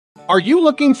Are you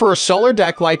looking for a solar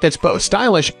deck light that's both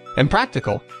stylish and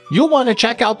practical? You'll want to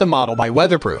check out the model by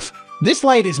Weatherproof. This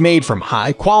light is made from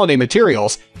high-quality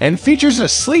materials and features a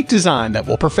sleek design that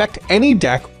will perfect any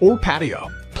deck or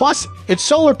patio. Plus, its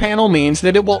solar panel means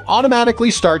that it will automatically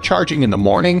start charging in the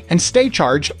morning and stay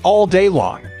charged all day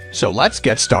long. So let's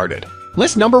get started.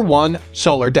 List number 1.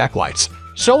 Solar deck lights.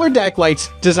 Solar deck lights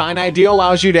design idea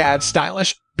allows you to add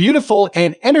stylish, beautiful,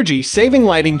 and energy-saving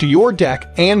lighting to your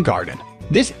deck and garden.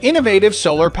 This innovative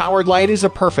solar-powered light is a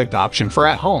perfect option for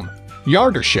at home,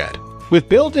 yard, or shed. With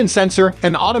built-in sensor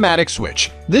and automatic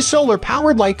switch, this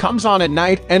solar-powered light comes on at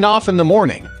night and off in the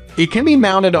morning. It can be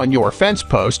mounted on your fence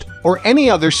post or any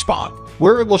other spot,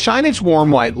 where it will shine its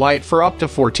warm white light for up to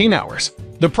 14 hours.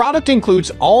 The product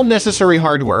includes all necessary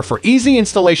hardware for easy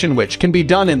installation, which can be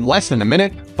done in less than a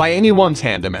minute by anyone's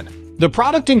handyman. The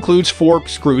product includes 4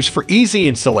 screws for easy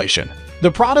installation. The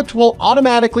product will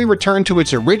automatically return to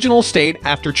its original state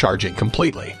after charging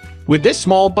completely. With this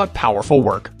small but powerful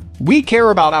work, we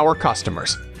care about our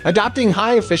customers, adopting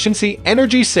high-efficiency,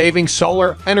 energy-saving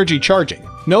solar energy charging.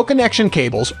 No connection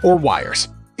cables or wires.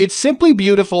 It's simply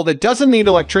beautiful that doesn't need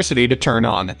electricity to turn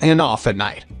on and off at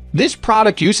night. This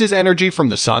product uses energy from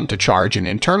the sun to charge an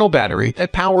internal battery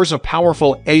that powers a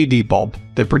powerful LED bulb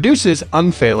that produces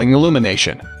unfailing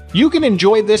illumination. You can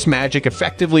enjoy this magic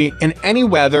effectively in any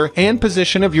weather and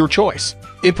position of your choice.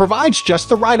 It provides just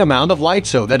the right amount of light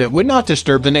so that it would not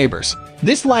disturb the neighbors.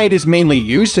 This light is mainly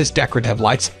used as decorative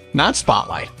lights, not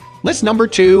spotlight. List number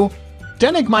 2.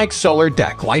 DenicMic Solar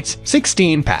Deck Lights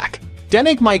 16-pack.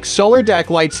 DenicMic Solar Deck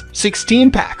Lights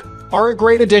 16-pack are a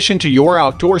great addition to your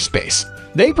outdoor space.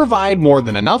 They provide more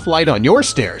than enough light on your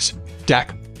stairs,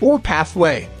 deck, or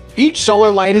pathway. Each solar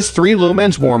light has 3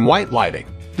 lumens warm white lighting.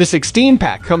 The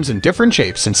 16-pack comes in different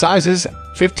shapes and sizes,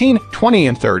 15, 20,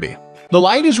 and 30. The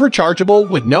light is rechargeable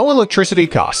with no electricity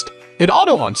cost. An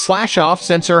auto-on/off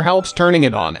sensor helps turning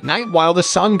it on at night while the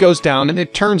sun goes down, and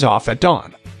it turns off at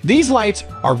dawn. These lights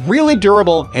are really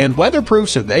durable and weatherproof,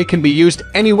 so they can be used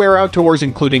anywhere outdoors,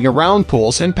 including around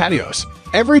pools and patios.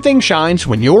 Everything shines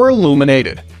when you're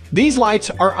illuminated. These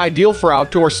lights are ideal for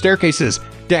outdoor staircases,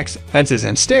 decks, fences,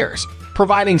 and stairs,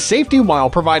 providing safety while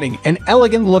providing an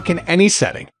elegant look in any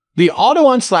setting. The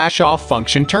auto-on/off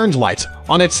function turns lights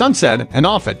on at sunset and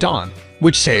off at dawn,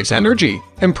 which saves energy,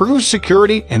 improves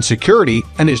security,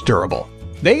 and is durable.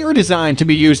 They are designed to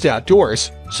be used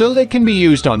outdoors, so they can be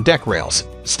used on deck rails,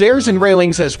 stairs, and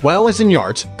railings, as well as in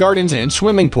yards, gardens, and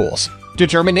swimming pools.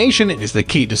 Determination is the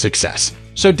key to success,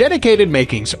 so dedicated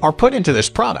makings are put into this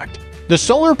product. The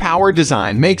solar-powered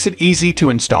design makes it easy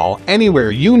to install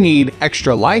anywhere you need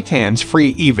extra light,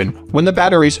 hands-free even when the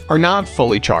batteries are not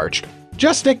fully charged.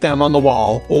 Just stick them on the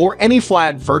wall or any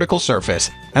flat vertical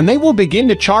surface, and they will begin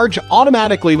to charge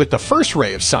automatically with the first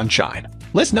ray of sunshine.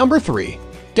 List number 3.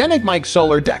 DenicMic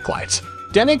Solar Deck Lights.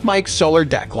 DenicMic Solar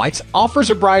Deck Lights offers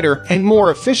a brighter and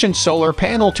more efficient solar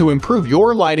panel to improve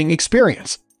your lighting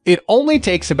experience. It only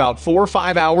takes about 4 or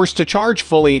 5 hours to charge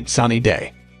fully sunny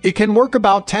day. It can work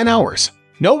about 10 hours.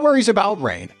 No worries about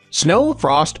rain, snow,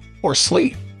 frost, or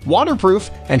sleet. Waterproof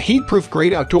and heat-proof,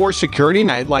 great outdoor security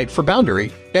night light for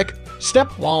boundary, deck,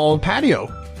 step, wall,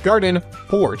 patio, garden,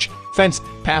 porch, fence,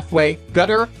 pathway,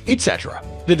 gutter, etc.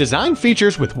 The design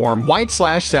features with warm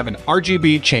white/7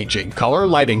 RGB changing color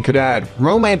lighting could add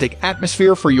romantic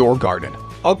atmosphere for your garden.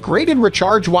 Upgraded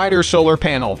recharge wider solar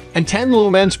panel and 10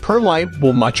 lumens per light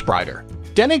will much brighter.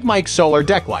 DenicMic Solar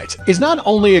Deck Lights is not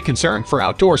only a concern for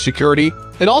outdoor security,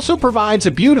 it also provides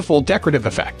a beautiful decorative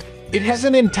effect. It has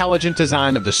an intelligent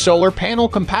design of the solar panel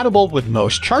compatible with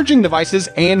most charging devices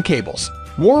and cables.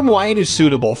 Warm white is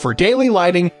suitable for daily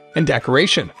lighting and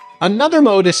decoration. Another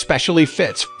mode especially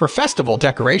fits for festival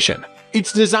decoration.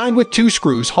 It's designed with 2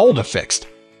 screws hold affixed.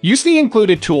 Use the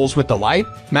included tools with the light,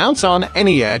 mounts on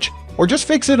any edge, or just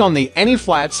fix it on any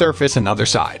flat surface on the other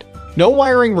side. No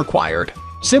wiring required.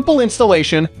 Simple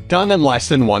installation, done in less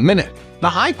than 1 minute. The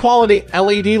high-quality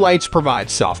LED lights provide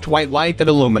soft white light that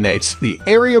illuminates the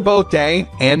area both day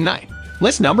and night.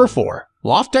 List number 4.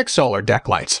 LOFTEK Solar Deck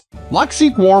Lights.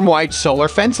 Luxeek Warm White Solar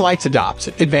Fence Lights adopts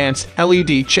advanced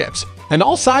LED chips. An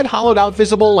all-side hollowed-out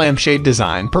visible lampshade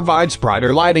design provides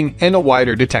brighter lighting and a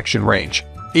wider detection range.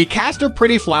 It casts a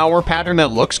pretty flower pattern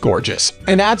that looks gorgeous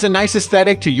and adds a nice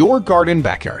aesthetic to your garden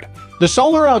backyard. The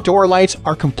solar outdoor lights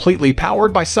are completely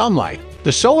powered by sunlight.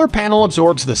 The solar panel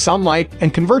absorbs the sunlight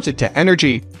and converts it to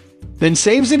energy, then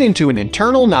saves it into an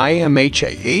internal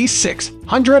NiMH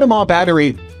 600 mAh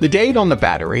battery. The date on the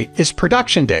battery is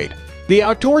production date. The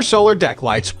outdoor solar deck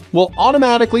lights will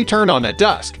automatically turn on at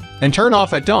dusk and turn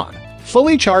off at dawn.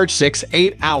 Fully charged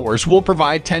 6-8 hours will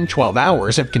provide 10-12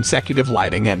 hours of consecutive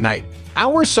lighting at night.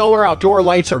 Our solar outdoor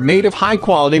lights are made of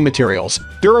high-quality materials,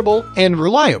 durable and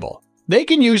reliable. They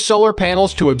can use solar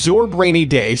panels to absorb rainy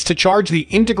days to charge the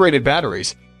integrated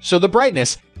batteries, so the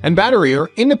brightness and battery are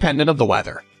independent of the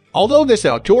weather. Although this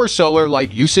outdoor solar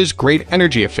light uses great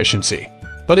energy efficiency,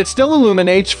 but it still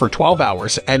illuminates for 12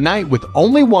 hours at night with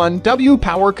only 1 W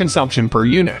power consumption per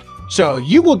unit. So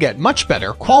you will get much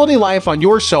better quality life on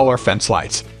your solar fence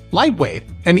lights. Lightweight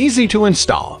and easy to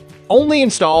install. Only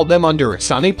install them under a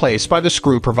sunny place by the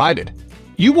screw provided.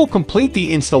 You will complete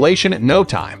the installation in no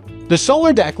time. The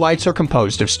solar deck lights are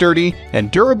composed of sturdy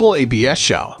and durable ABS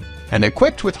shell and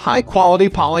equipped with high-quality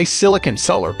polysilicon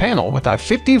solar panel with a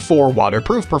 54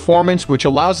 waterproof performance which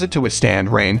allows it to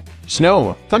withstand rain,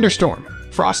 snow, thunderstorm,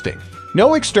 frosting.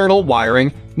 No external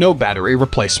wiring, no battery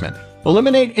replacement.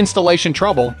 Eliminate installation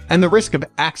trouble and the risk of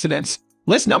accidents.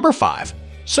 List number 5.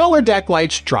 Solar deck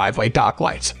lights, driveway dock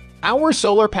lights. Our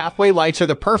solar pathway lights are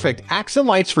the perfect accent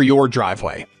lights for your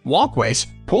driveway, walkways,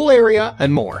 pool area,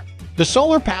 and more. The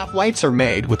solar path lights are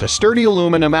made with a sturdy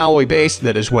aluminum alloy base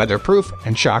that is weatherproof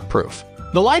and shockproof.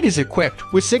 The light is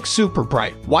equipped with 6 super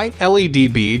bright white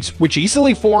LED beads which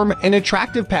easily form an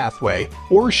attractive pathway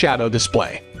or shadow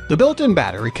display. The built-in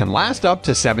battery can last up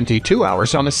to 72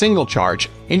 hours on a single charge,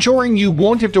 ensuring you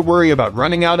won't have to worry about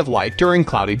running out of light during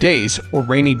cloudy days or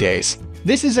rainy days.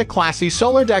 This is a classy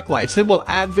solar deck lights that will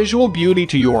add visual beauty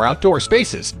to your outdoor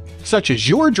spaces, such as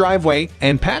your driveway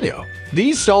and patio.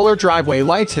 These solar driveway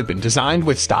lights have been designed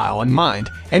with style in mind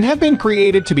and have been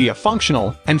created to be a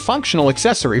functional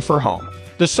accessory for home.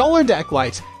 The solar deck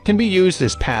lights can be used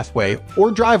as pathway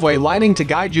or driveway lighting to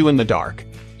guide you in the dark,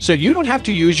 so you don't have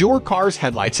to use your car's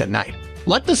headlights at night.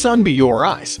 Let the sun be your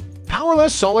eyes.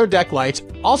 Powerless solar deck lights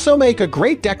also make a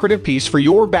great decorative piece for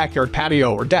your backyard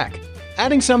patio or deck,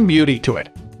 adding some beauty to it.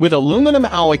 With aluminum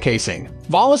alloy casing,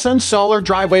 VOLISUN solar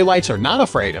driveway lights are not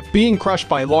afraid of being crushed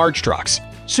by large trucks.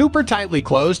 Super tightly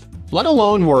closed, let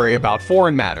alone worry about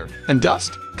foreign matter and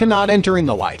dust cannot enter in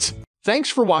the lights. Thanks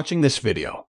for watching this video.